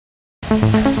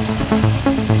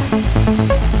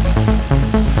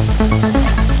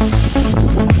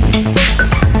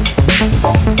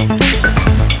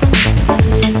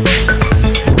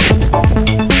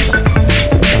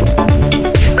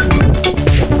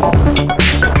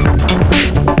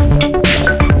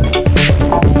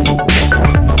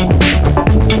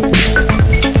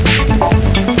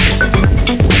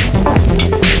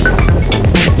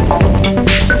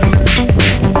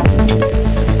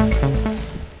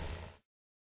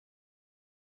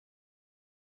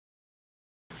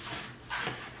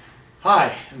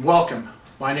Hi and welcome.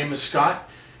 My name is Scott,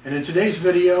 and in today's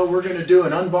video we're going to do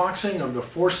an unboxing of the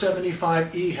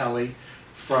 475E heli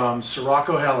from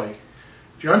Sirocco Heli.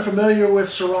 If you're unfamiliar with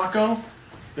Sirocco,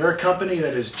 they're a company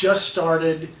that has just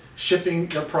started shipping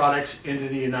their products into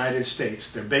the United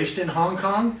States. They're based in Hong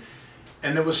Kong,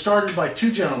 and it was started by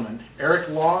two gentlemen, Eric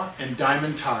Law and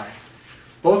Diamond Tai.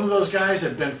 Both of those guys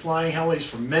have been flying helis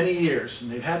for many years, and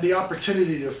they've had the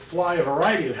opportunity to fly a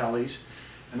variety of helis.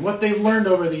 And what they've learned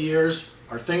over the years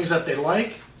are things that they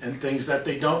like and things that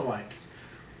they don't like.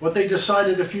 What they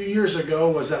decided a few years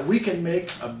ago was that we can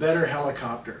make a better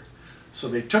helicopter. So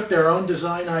they took their own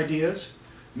design ideas,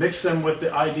 mixed them with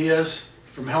the ideas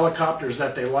from helicopters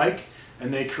that they like,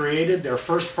 and they created their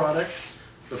first product,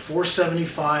 the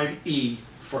 475E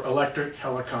for electric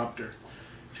helicopter.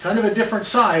 It's kind of a different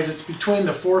size. It's between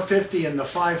the 450 and the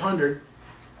 500,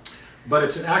 but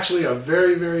it's actually a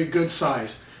very, very good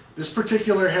size. This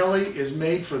particular heli is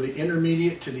made for the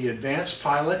intermediate to the advanced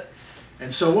pilot,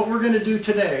 and so what we're going to do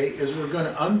today is we're going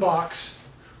to unbox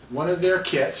one of their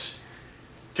kits,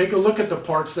 take a look at the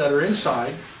parts that are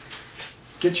inside,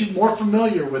 get you more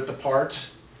familiar with the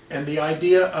parts and the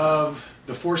idea of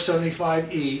the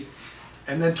 475E,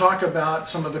 and then talk about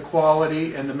some of the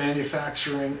quality and the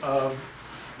manufacturing of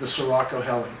the Sirocco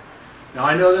heli. Now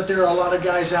I know that there are a lot of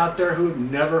guys out there who have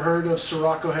never heard of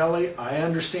Sirocco heli. I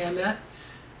understand that.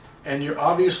 And you're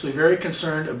obviously very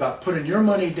concerned about putting your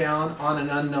money down on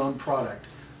an unknown product.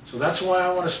 So that's why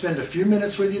I want to spend a few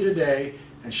minutes with you today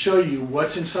and show you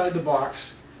what's inside the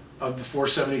box of the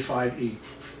 475E.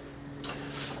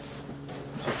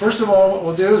 So first of all, what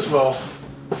we'll do is we'll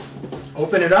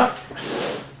open it up.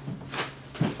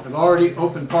 I've already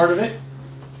opened part of it.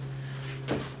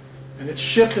 And it's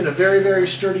shipped in a very, very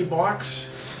sturdy box.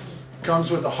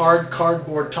 Comes with a hard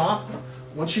cardboard top.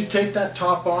 Once you take that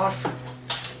top off,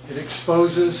 it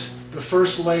exposes the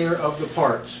first layer of the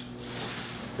parts.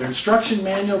 The instruction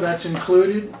manual that's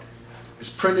included is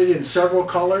printed in several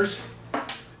colors,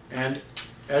 and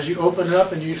as you open it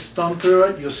up and you thumb through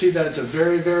it, you'll see that it's a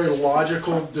very, very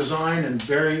logical design and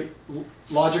very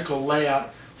logical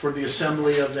layout for the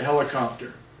assembly of the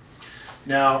helicopter.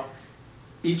 Now,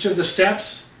 each of the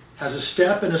steps has a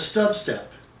step and a stub step.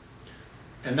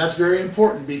 And that's very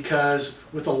important because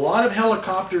with a lot of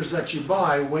helicopters that you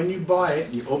buy, when you buy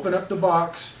it, you open up the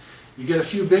box, you get a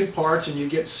few big parts and you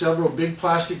get several big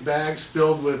plastic bags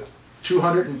filled with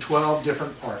 212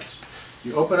 different parts.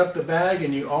 You open up the bag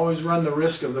and you always run the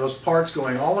risk of those parts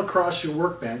going all across your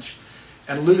workbench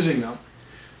and losing them.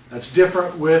 That's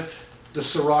different with the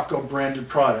Sirocco branded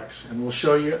products, and we'll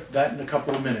show you that in a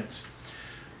couple of minutes.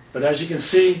 But as you can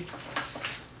see,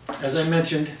 as I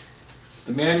mentioned,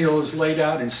 the manual is laid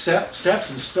out in steps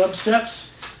and stub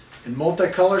steps in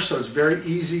multicolor, so it's very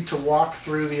easy to walk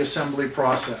through the assembly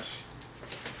process.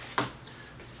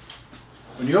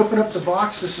 When you open up the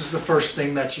box, this is the first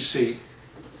thing that you see.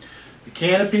 The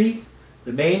canopy,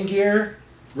 the main gear,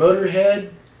 rotor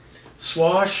head,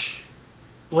 swash,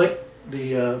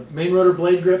 the main rotor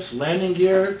blade grips, landing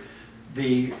gear,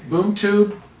 the boom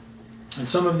tube, and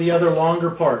some of the other longer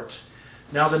parts.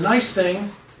 Now the nice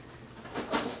thing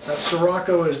that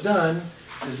Sirocco has done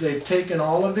is they've taken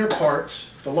all of their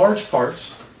parts, the large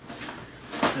parts,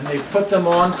 and they've put them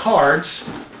on cards,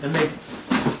 and they've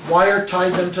wire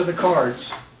tied them to the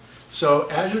cards. So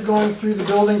as you're going through the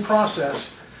building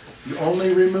process, you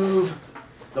only remove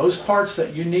those parts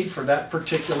that you need for that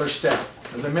particular step.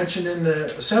 As I mentioned in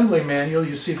the assembly manual,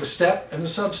 you see the step and the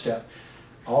sub-step.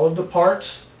 All of the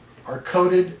parts are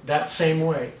coded that same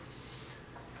way.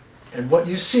 And what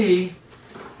you see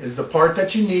is the part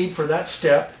that you need for that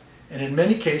step, and in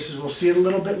many cases, we'll see it a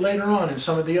little bit later on in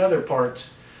some of the other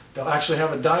parts, they'll actually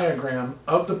have a diagram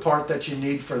of the part that you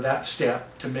need for that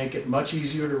step to make it much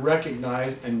easier to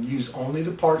recognize and use only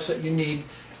the parts that you need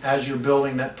as you're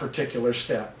building that particular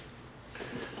step.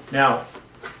 Now,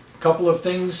 a couple of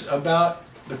things about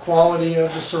the quality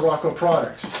of the Sirocco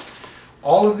products.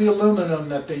 All of the aluminum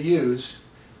that they use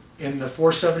in the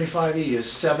 475E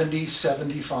is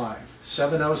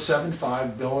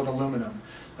 7075 billet aluminum.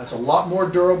 That's a lot more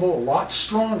durable, a lot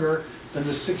stronger than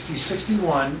the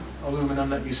 6061 aluminum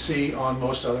that you see on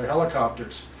most other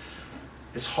helicopters.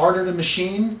 It's harder to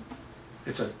machine,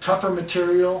 it's a tougher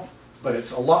material, but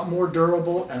it's a lot more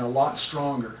durable and a lot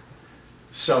stronger.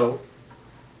 So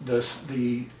the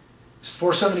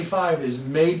 475 is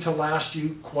made to last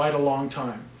you quite a long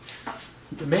time.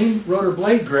 The main rotor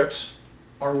blade grips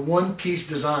are one-piece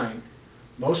design.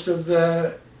 Most of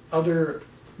the other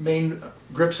main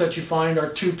grips that you find are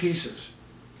two pieces.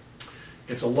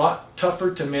 It's a lot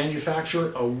tougher to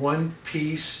manufacture a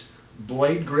one-piece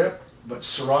blade grip, but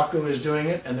Sirocco is doing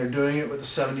it, and they're doing it with the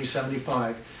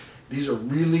 7075. These are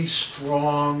really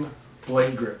strong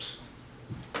blade grips.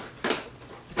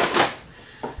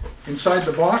 Inside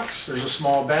the box, there's a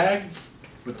small bag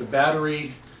with the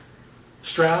battery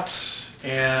straps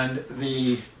and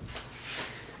the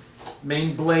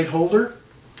main blade holder.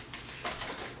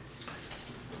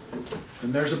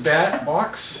 And there's a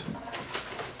box.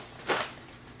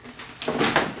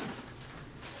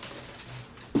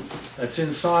 That's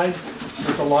inside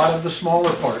with a lot of the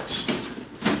smaller parts.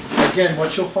 Again,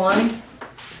 what you'll find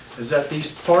is that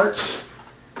these parts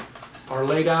are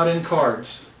laid out in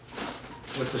cards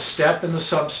with the step and the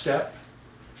sub-step,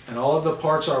 and all of the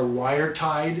parts are wire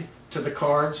tied to the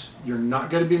cards. You're not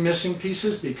going to be missing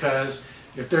pieces, because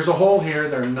if there's a hole here,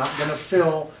 they're not going to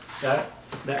fill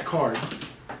that card.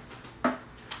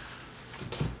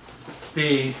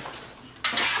 The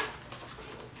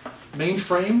main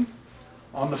frame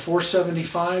on the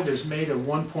 475 is made of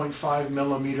 1.5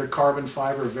 millimeter carbon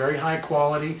fiber, very high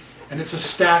quality, and it's a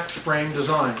stacked frame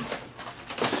design.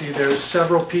 You see there's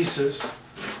several pieces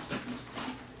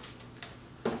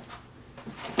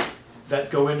that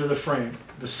go into the frame.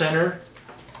 The center,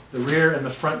 the rear, and the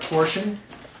front portion.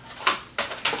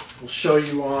 We'll show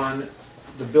you on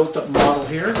the built-up model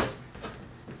here.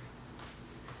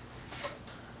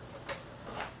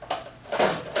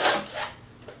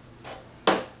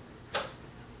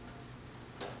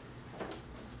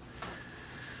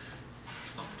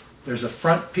 There's a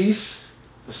front piece,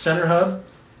 the center hub,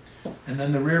 and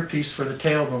then the rear piece for the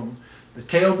tail boom. The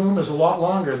tail boom is a lot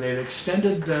longer. They've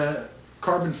extended the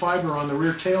carbon fiber on the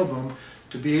rear tail boom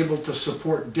to be able to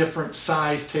support different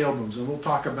size tail booms, and we'll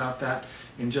talk about that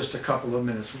in just a couple of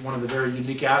minutes. One of the very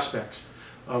unique aspects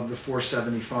of the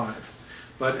 475.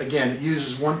 But again, it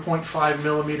uses 1.5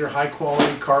 millimeter high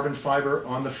quality carbon fiber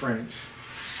on the frames.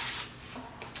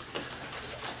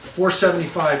 The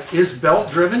 475 is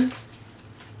belt driven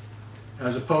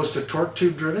as opposed to torque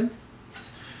tube driven.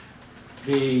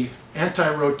 The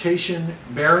anti-rotation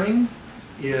bearing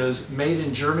is made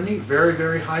in Germany, very,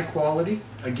 very high quality.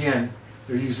 Again,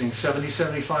 they're using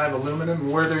 7075 aluminum.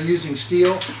 Where they're using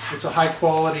steel, it's a high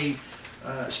quality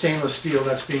stainless steel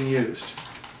that's being used.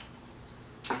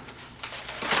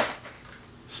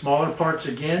 Smaller parts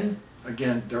again,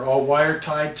 they're all wire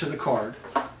tied to the card.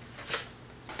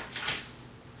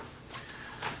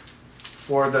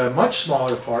 For the much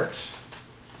smaller parts,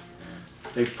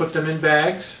 they've put them in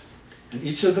bags, and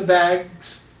each of the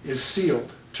bags is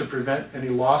sealed to prevent any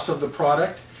loss of the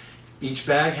product. Each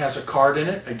bag has a card in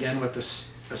it, again with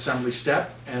the assembly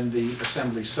step and the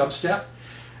assembly sub-step,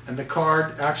 and the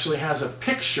card actually has a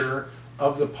picture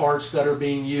of the parts that are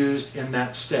being used in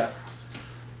that step.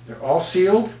 They're all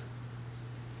sealed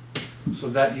so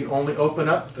that you only open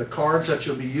up the cards that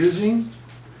you'll be using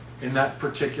in that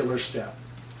particular step.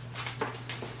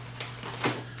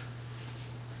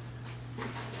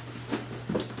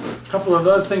 A couple of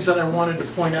other things that I wanted to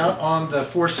point out on the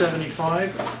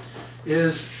 475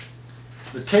 is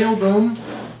the tail boom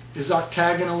is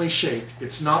octagonally shaped.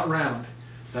 It's not round.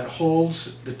 That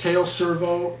holds the tail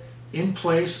servo in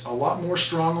place a lot more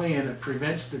strongly, and it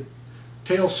prevents the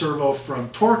tail servo from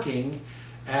torquing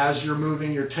as you're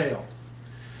moving your tail.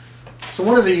 So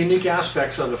one of the unique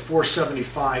aspects of the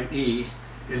 475E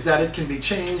is that it can be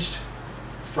changed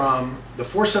from the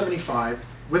 475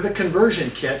 with a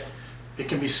conversion kit. It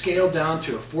can be scaled down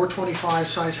to a 425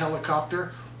 size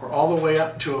helicopter or all the way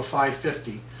up to a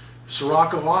 550.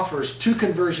 Sirocco offers two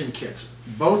conversion kits,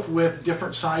 both with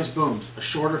different size booms, a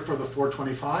shorter for the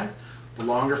 425, the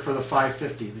longer for the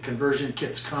 550. The conversion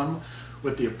kits come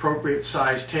with the appropriate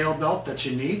size tail belt that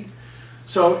you need.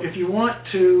 So if you want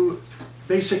to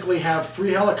basically have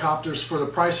three helicopters for the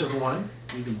price of one,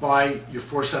 you can buy your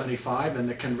 475 and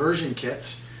the conversion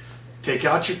kits, take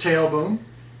out your tail boom,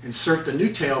 insert the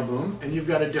new tail boom, and you've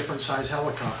got a different size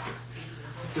helicopter.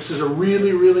 This is a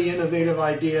really, really innovative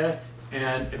idea,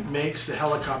 and it makes the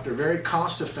helicopter very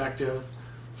cost effective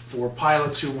for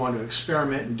pilots who want to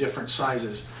experiment in different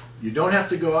sizes. You don't have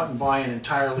to go out and buy an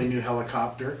entirely new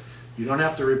helicopter. You don't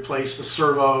have to replace the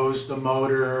servos, the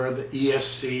motor, the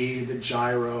ESC, the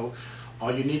gyro.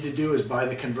 All you need to do is buy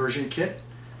the conversion kit,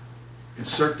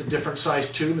 insert the different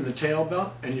size tube in the tail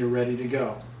belt, and you're ready to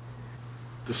go.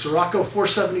 The Sirocco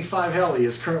 475 heli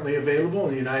is currently available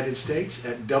in the United States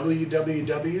at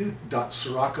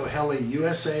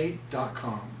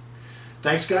www.siroccoheliusa.com.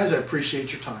 Thanks guys, I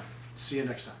appreciate your time. See you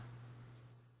next time.